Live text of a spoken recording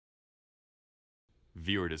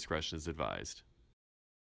Viewer discretion is advised.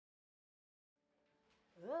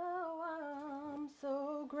 Oh, I'm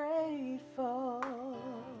so grateful,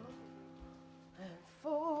 and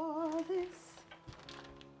for this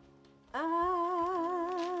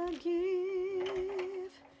I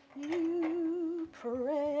give you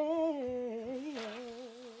praise.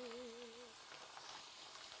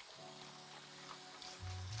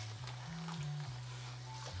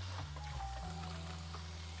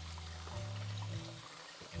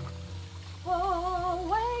 For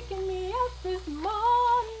waking me up this morning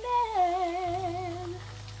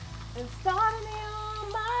and starting me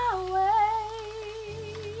on my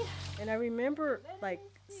way. And I remember like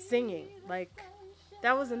singing, like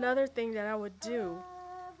that was another thing that I would do.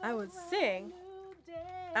 I would sing.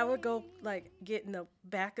 I would go like get in the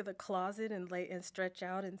back of the closet and lay and stretch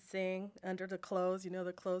out and sing under the clothes. You know,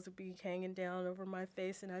 the clothes would be hanging down over my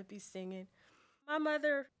face and I'd be singing. My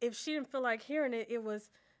mother, if she didn't feel like hearing it,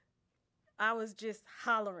 I was just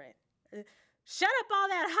hollering. Shut up all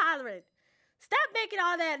that hollering. Stop making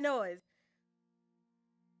all that noise.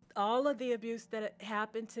 All of the abuse that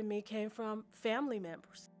happened to me came from family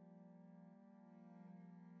members.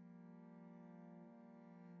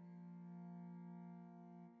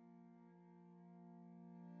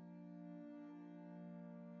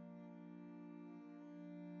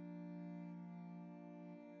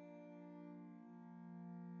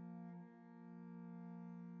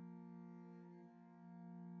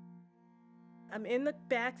 I'm in the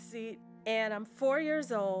back seat and I'm 4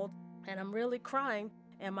 years old and I'm really crying.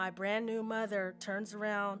 And my brand new mother turns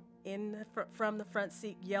around from the front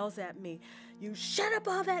seat, yells at me, "You shut up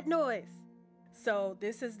all that noise." So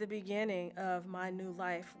this is the beginning of my new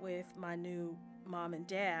life with my new mom and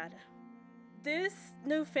dad. This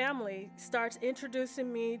new family starts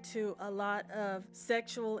introducing me to a lot of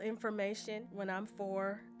sexual information. When I'm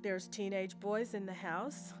 4, there's teenage boys in the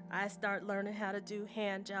house. I start learning how to do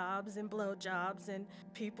hand jobs and blow jobs and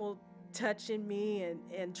people touching me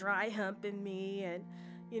and dry humping me and,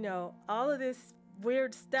 you know, all of this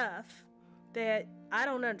weird stuff that I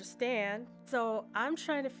don't understand. So I'm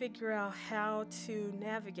trying to figure out how to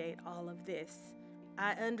navigate all of this.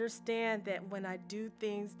 I understand that when I do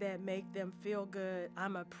things that make them feel good,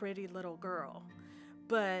 I'm a pretty little girl.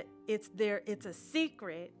 But it's a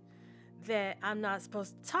secret that I'm not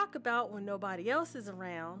supposed to talk about when nobody else is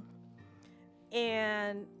around.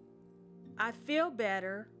 And I feel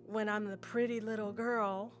better when I'm the pretty little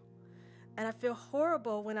girl, and I feel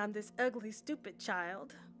horrible when I'm this ugly, stupid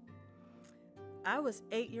child. I was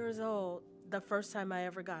 8 years old the first time I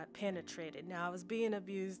ever got penetrated. Now, I was being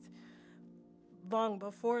abused long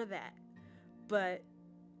before that, but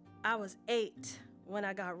I was 8 when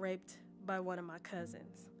I got raped by one of my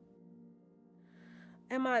cousins.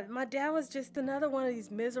 And my dad was just another one of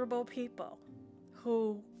these miserable people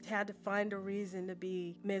who had to find a reason to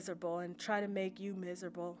be miserable and try to make you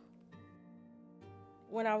miserable.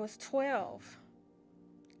 When I was 12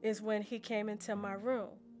 is when he came into my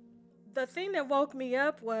room. The thing that woke me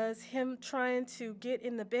up was him trying to get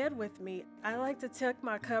in the bed with me. I like to tuck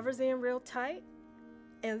my covers in real tight.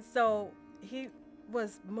 And so he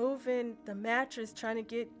was moving the mattress, trying to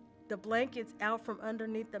get the blankets out from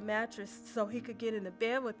underneath the mattress so he could get in the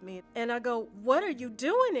bed with me. And I go, "What are you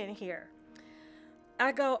doing in here?"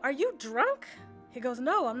 I go, "Are you drunk?" He goes,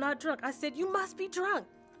 "No, I'm not drunk." I said, "You must be drunk."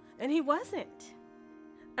 And he wasn't.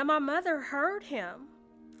 And my mother heard him,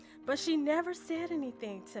 but she never said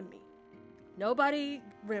anything to me. Nobody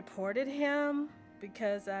reported him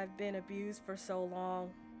because I've been abused for so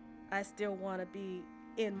long. I still want to be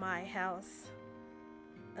in my house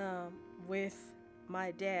with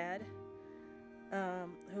my dad,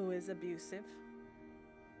 who is abusive.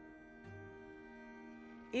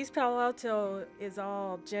 East Palo Alto is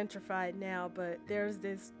all gentrified now, but there's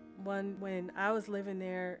this one when I was living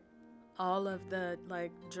there, all of the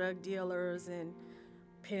like drug dealers and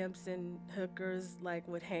pimps and hookers like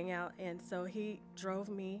would hang out, and so he drove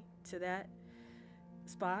me to that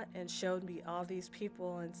spot and showed me all these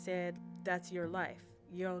people and said, "That's your life.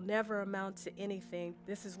 You'll never amount to anything.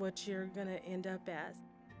 This is what you're gonna end up as."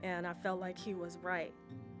 And I felt like he was right.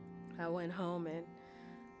 I went home and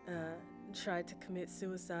tried to commit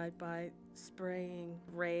suicide by spraying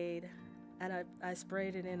Raid, and I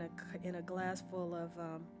sprayed it in a glass full of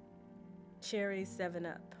cherry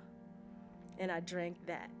 7-Up, and I drank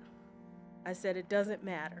that. I said, "It doesn't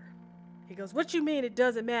matter." He goes, "What you mean it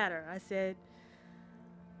doesn't matter?" I said,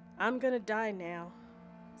 "I'm gonna die now,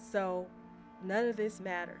 so none of this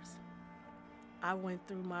matters." I went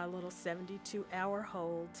through my little 72-hour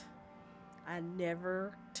hold. I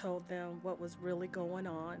never told them what was really going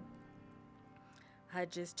on. I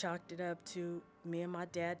just chalked it up to me and my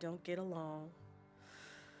dad don't get along.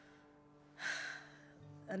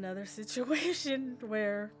 Another situation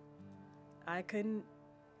where I couldn't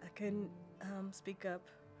speak up,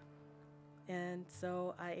 and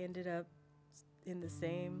so I ended up in the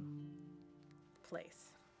same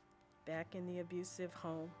place, back in the abusive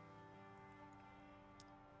home,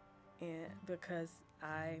 and because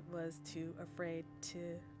I was too afraid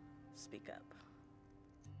to speak up.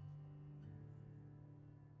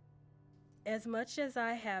 As much as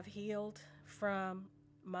I have healed from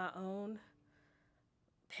my own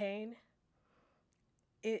pain,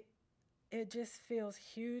 it just feels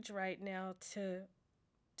huge right now to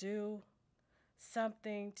do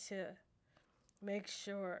something to make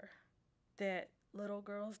sure that little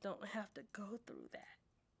girls don't have to go through that.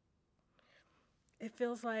 It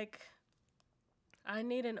feels like I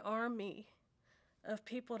need an army of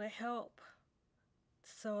people to help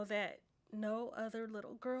so that no other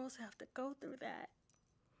little girls have to go through that.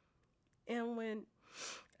 And when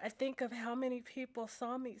I think of how many people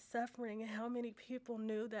saw me suffering and how many people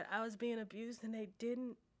knew that I was being abused and they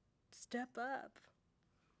didn't step up,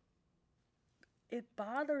 it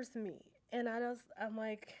bothers me. And I'm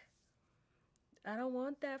like, I don't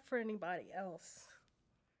want that for anybody else.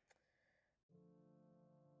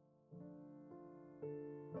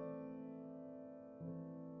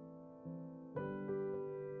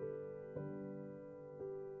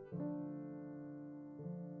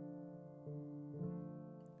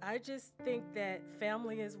 I just think that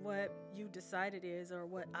family is what you decide it is, or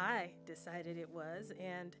what I decided it was,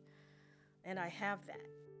 and I have that.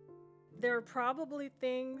 There are probably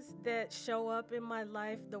things that show up in my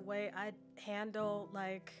life the way I handle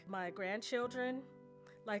like my grandchildren.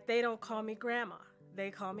 Like they don't call me grandma,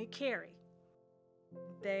 they call me Kari.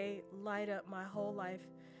 They light up my whole life,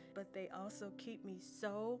 but they also keep me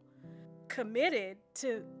so committed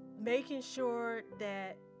to making sure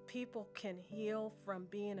that people can heal from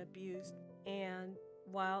being abused. And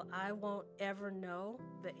while I won't ever know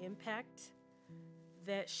the impact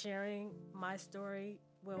that sharing my story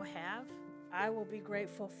will have, I will be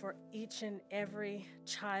grateful for each and every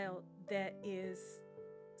child that is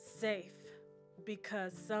safe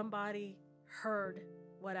because somebody heard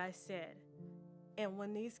what I said. And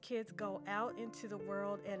when these kids go out into the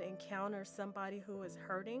world and encounter somebody who is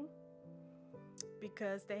hurting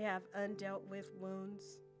because they have undealt with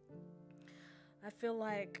wounds, I feel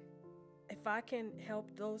like if I can help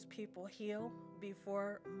those people heal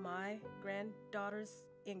before my granddaughters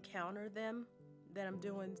encounter them, then I'm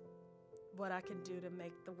doing what I can do to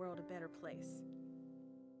make the world a better place.